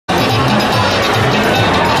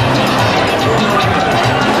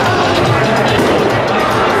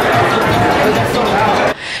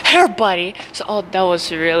buddy. So, oh, that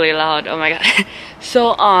was really loud. Oh my god.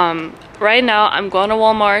 So, right now I'm going to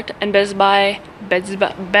Walmart and Best Buy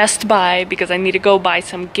because I need to go buy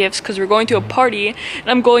some gifts because we're going to a party and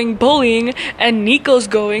I'm going bowling and Nico's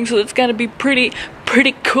going, so it's gonna be pretty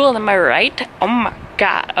cool. Am I right? Oh my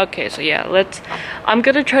god. Okay, so yeah, I'm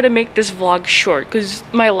gonna try to make this vlog short because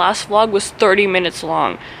my last vlog was 30 minutes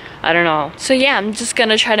long. I don't know. So yeah, I'm just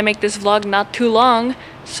gonna try to make this vlog not too long,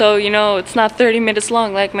 so you know it's not 30 minutes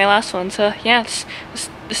long like my last one. So yeah,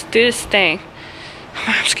 let's do this thing.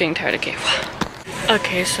 I'm just getting tired.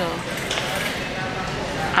 Okay, so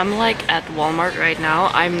I'm like at Walmart right now.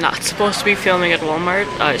 I'm not supposed to be filming at Walmart.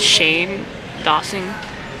 Shane Dawson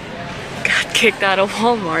got kicked out of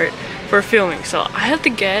Walmart for filming, so I have to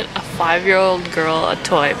get a 5-year-old girl a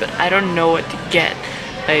toy, but I don't know what to get.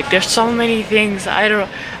 Like, there's so many things. I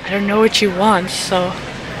don't know what she wants. So,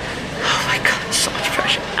 oh my god, so much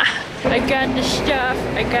pressure. I got the stuff.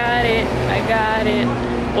 I got it.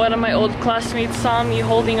 One of my old classmates saw me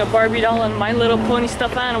holding a Barbie doll and My Little Pony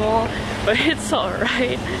stuffed animal, but it's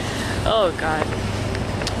alright. Oh god.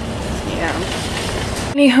 Yeah.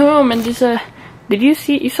 Anywho, and this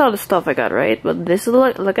you saw the stuff I got, right? But this is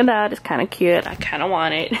look at that, it's kinda cute. I kinda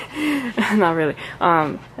want it. Not really.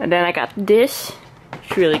 And then I got this.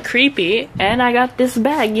 It's really creepy. And I got this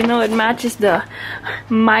bag, you know, it matches the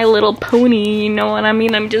My Little Pony, you know what I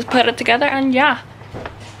mean? Let me just put it together and yeah.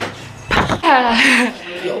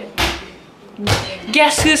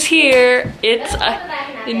 Guess who's here? It's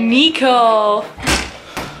Nico.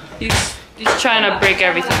 He's trying to break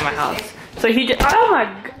everything in my house. So he just, oh my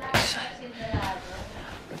god.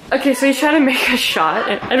 Okay, so he's trying to make a shot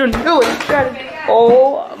and I don't know what he's trying to do.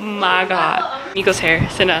 Oh my god. Nico's hair,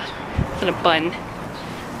 it's in a bun.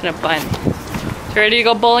 It's in a bun. You ready to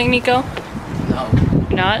go bowling, Nico? No.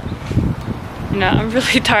 You're not? No, I'm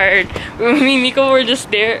really tired. Me and Nico were just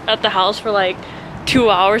there at the house for like 2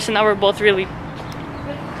 hours and now we're both really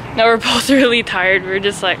tired. We're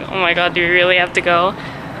just like, oh my god, do we really have to go?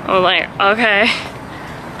 I'm like, okay.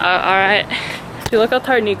 Alright. See, look how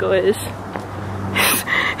tired Nico is.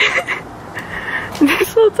 They're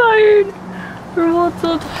so tired. We're all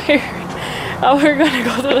so tired. Now we're gonna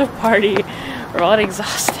go to the party. We're all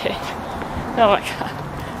exhausted. Oh my god.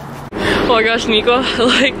 Oh my gosh, Nico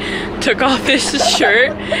like took off his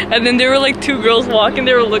shirt and then there were like 2 girls walking,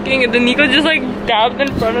 they were looking and then Nico just like dabbed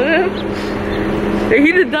in front of him.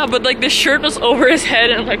 He did that, but like the shirt was over his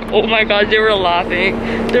head and like, oh my god, they were laughing.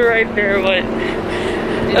 They're right there, but...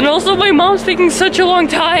 And also my mom's taking such a long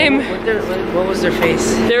time. What was their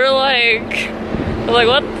face? They were like,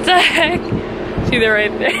 what the heck? See, they're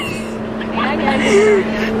right there.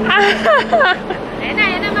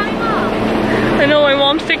 I know, my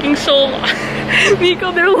mom's taking so long.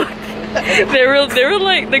 Nico, they were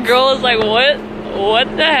like, the girl was like, what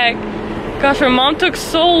the heck? Gosh, my mom took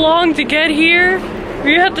so long to get here.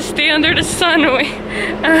 We had to stay under the sun. Is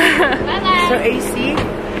there AC?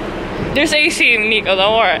 There's AC, Nico,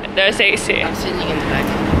 don't worry. There's AC. I'm sitting in the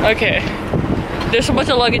back. Okay. There's a bunch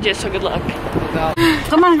of luggages, so good luck. Oh god.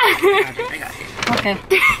 Come on. I got it. Okay.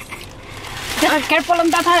 Careful on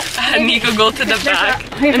that. Nico, go to the back.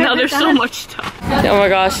 And now there's so much stuff. Oh my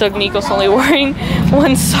gosh, so Nico's only wearing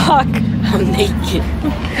 1 sock. I'm naked.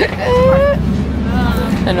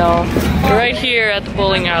 I know. We're right here at the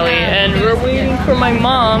bowling alley and we're waiting for my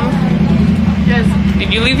mom.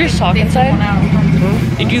 Did you leave your sock inside?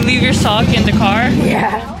 Did you leave your sock in the car?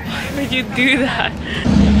 Yeah. Why would you do that?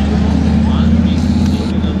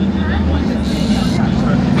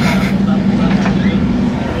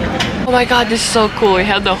 Oh my god, this is so cool. We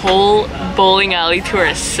have the whole bowling alley to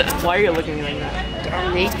ourselves. Why are you looking like that?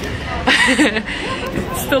 I'm naked.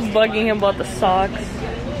 Still bugging him about the socks.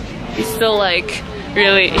 He's still like,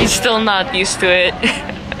 really, he's still not used to it.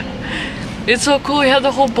 It's so cool. We have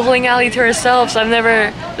the whole bowling alley to ourselves.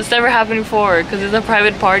 It's never happened before because it's a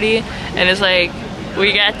private party and it's like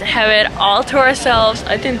we get to have it all to ourselves.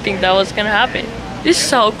 I didn't think that was gonna happen. This is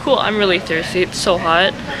so cool. I'm really thirsty. It's so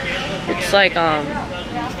hot. It's like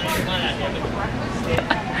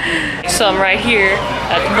so I'm right here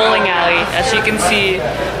at the bowling alley, as you can see.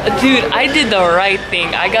 Dude, I did the right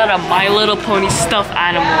thing. I got a My Little Pony stuffed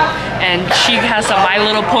animal and she has a My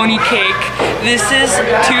Little Pony cake. This is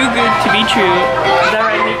too good to be true. Is that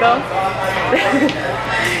right, Nico?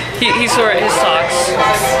 he wore his socks.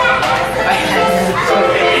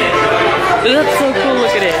 That's so cool,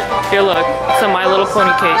 look at it. Here, look, it's a My Little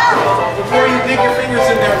Pony cake. Before you dig your fingers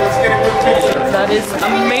in there, let's get a good taste. That is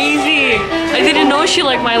amazing. I didn't know she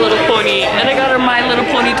liked My Little Pony, and I got her My Little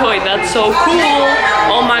Pony toy. That's so cool.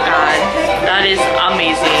 Oh my god. That is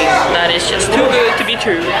amazing. That is just too good to be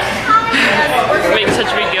true. Making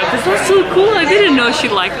such a big deal because that's so cool. I didn't know she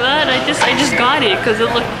liked that. I just got it because it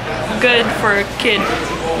looked good for a kid.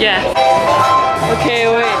 Yeah. Okay,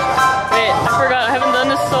 wait. I forgot. I haven't done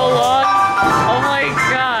this so long. Oh my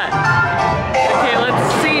god. Okay, let's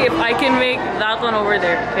see if I can make that one over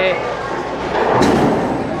there. Okay.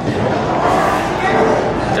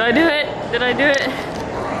 Did I do it? Did I do it?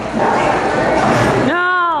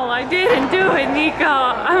 No, I didn't do it, Nico.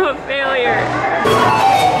 I'm a failure.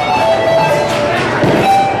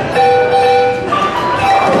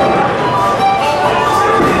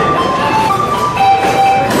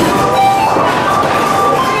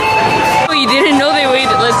 Oh, you didn't know they weighed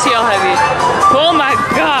it. Let's see how heavy. Oh my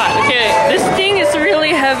god. Okay, this thing is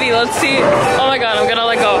really heavy. Let's see. Oh my god, I'm gonna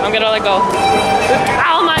let go. I'm gonna let go.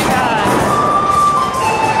 Oh my god.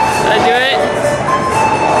 Did I do it?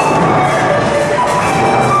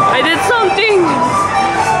 I did something!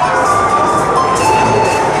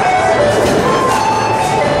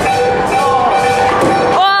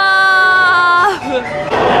 Ah!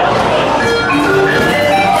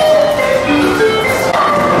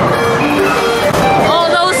 Oh,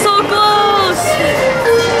 that was so close!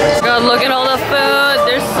 God, look at all the food.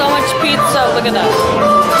 There's so much pizza. Look at that.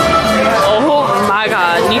 Oh my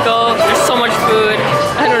god, Nico, there's so much food.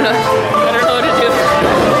 I don't know what to do.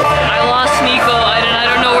 I lost Nico. I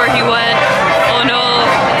don't know where he went. Oh no.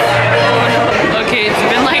 Oh no. Okay, it's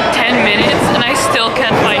been like 10 minutes and I still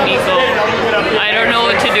can't find Nico. I don't know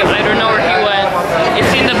what to do. I don't know where he went. Is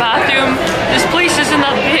he in the bathroom? This place isn't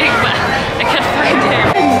that big, but I can't find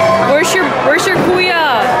him. Where's your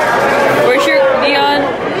kuya? Where's your Dion?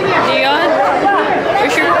 Dion?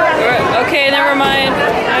 Where's your okay, never mind.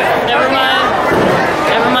 Never mind.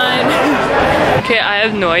 Never mind. Okay, I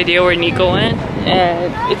have no idea where Nico went,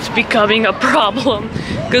 and it's becoming a problem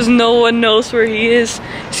because no one knows where he is.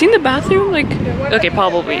 Is he in the bathroom? Like, okay,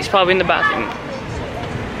 probably. He's probably in the bathroom.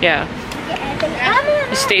 Yeah.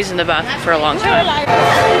 He stays in the bathroom for a long time.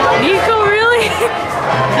 Nico, really?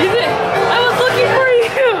 I was looking for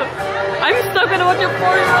you. I'm stuck with a bunch of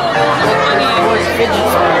 4-year-olds. This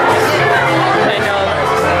is funny. I know.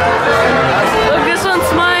 Look, this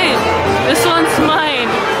one's mine. This one's mine.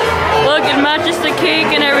 Look, it matches the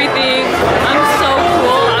cake and everything. I'm so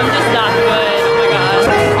cool. I'm just that good. Oh my god.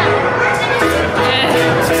 Okay.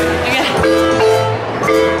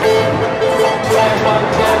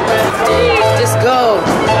 Just go.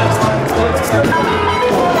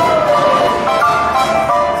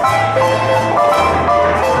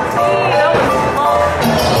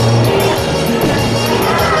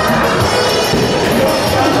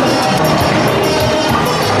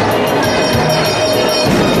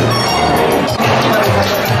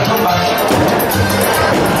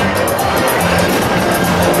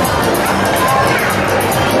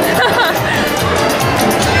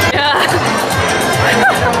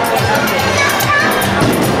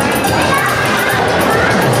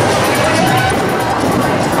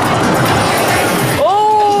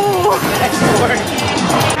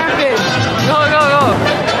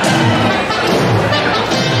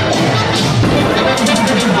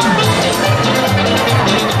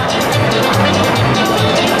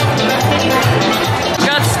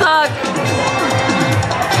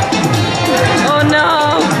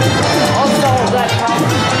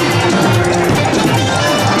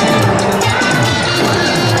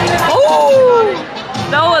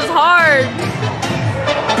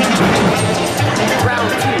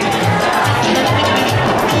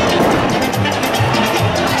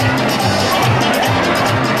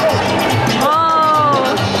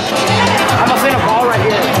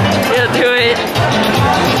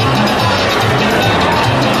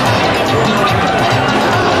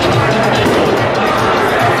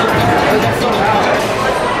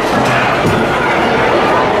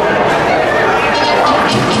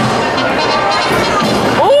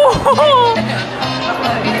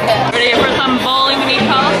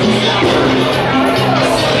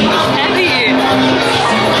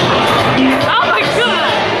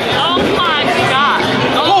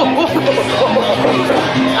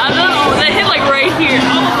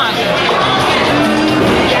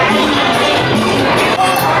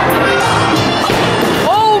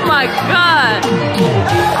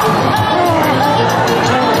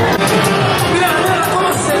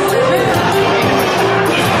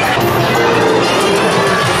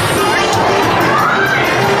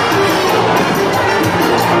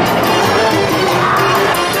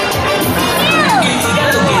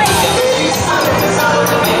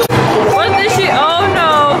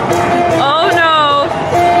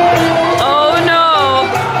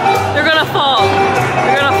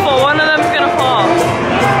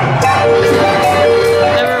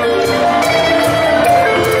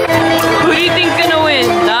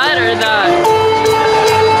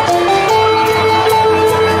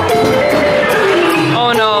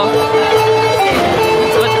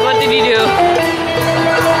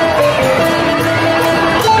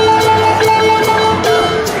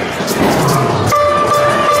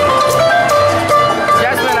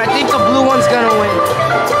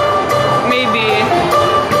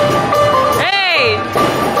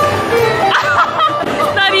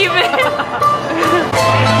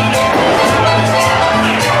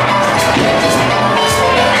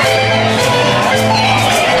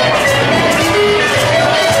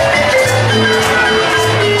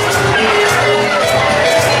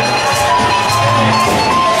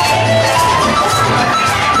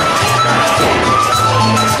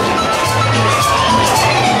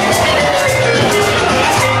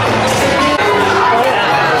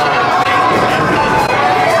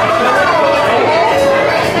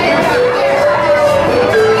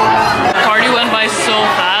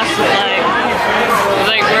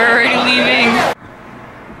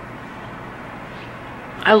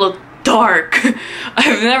 I look dark.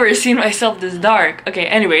 I've never seen myself this dark. Okay,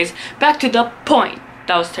 anyways, back to the point.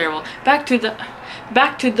 That was terrible. Back to the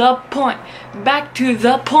point. Back to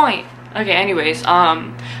the point. Okay, anyways,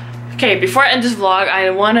 okay, before I end this vlog, I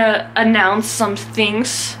want to announce some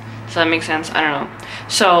things. Does that make sense? I don't know.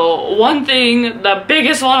 So, one thing, the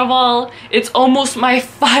biggest one of all, it's almost my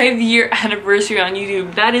 5-year anniversary on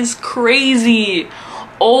YouTube. That is crazy.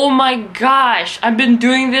 Oh my gosh, I've been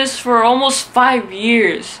doing this for almost 5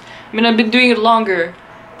 years. I mean, I've been doing it longer,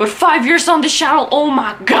 but 5 years on this channel, oh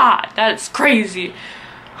my god, that's crazy.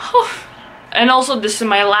 And also, this is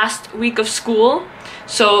my last week of school,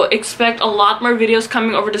 so expect a lot more videos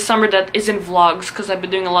coming over the summer that isn't vlogs, because I've been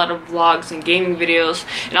doing a lot of vlogs and gaming videos,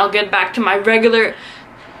 and I'll get back to my regular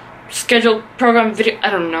scheduled program video. I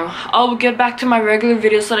don't know. I'll get back to my regular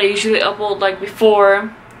videos that I usually upload like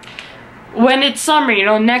before when it's summer, you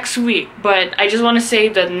know, next week. But I just want to say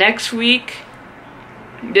that next week,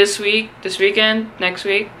 this weekend, next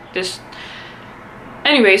week,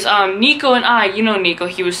 anyways, Nico and I, you know Nico,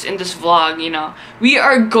 he was in this vlog, you know, we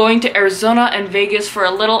are going to Arizona and Vegas for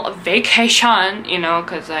a little vacation, you know,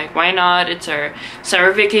 because like, why not? It's our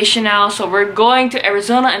summer vacation now, so we're going to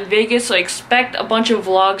Arizona and Vegas, so expect a bunch of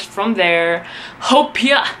vlogs from there. Hope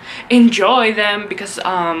ya enjoy them, because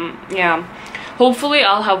yeah, hopefully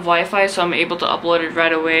I'll have Wi-Fi so I'm able to upload it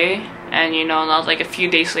right away, and you know, not like a few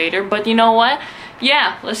days later. But you know what?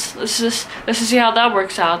 Yeah, let's just see how that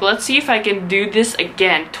works out. Let's see if I can do this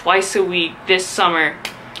again twice a week this summer.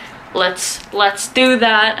 Let's do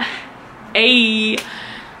that. Hey.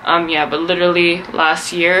 Yeah, but literally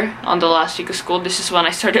last year, on the last week of school, this is when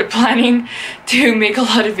I started planning to make a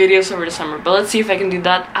lot of videos over the summer. But let's see if I can do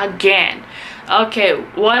that again. Okay,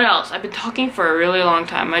 what else? I've been talking for a really long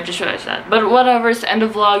time. I just realized that. But whatever, it's the end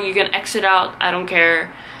of vlog. You can exit out. I don't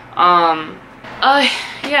care.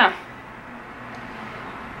 Yeah.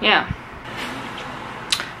 Yeah,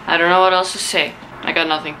 I don't know what else to say. I got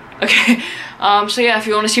nothing. Okay, so yeah, if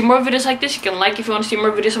you want to see more videos like this, you can like. If you want to see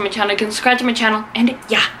more videos on my channel, you can subscribe to my channel. And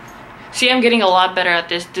yeah, see, I'm getting a lot better at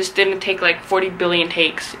this. This didn't take like 40 billion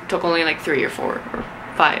takes. It took only like 3 or 4 or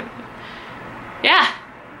 5. Yeah,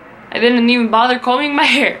 I didn't even bother combing my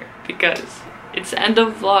hair because it's the end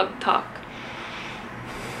of vlog talk.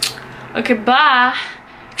 Okay, bye.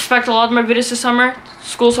 Expect a lot more videos this summer.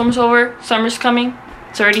 Summer's over. Summer's coming.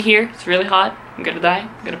 It's already here. It's really hot. I'm gonna die.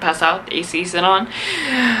 I'm gonna pass out. The AC is on.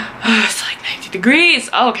 It's like 90 degrees.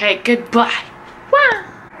 Okay, goodbye. Wow.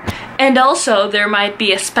 And also, there might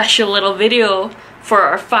be a special little video for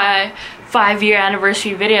our 5-year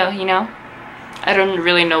anniversary video, you know? I don't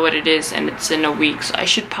really know what it is, and it's in a week, so I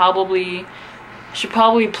should probably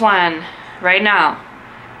plan right now.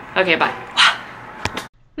 Okay, bye.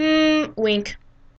 Wink.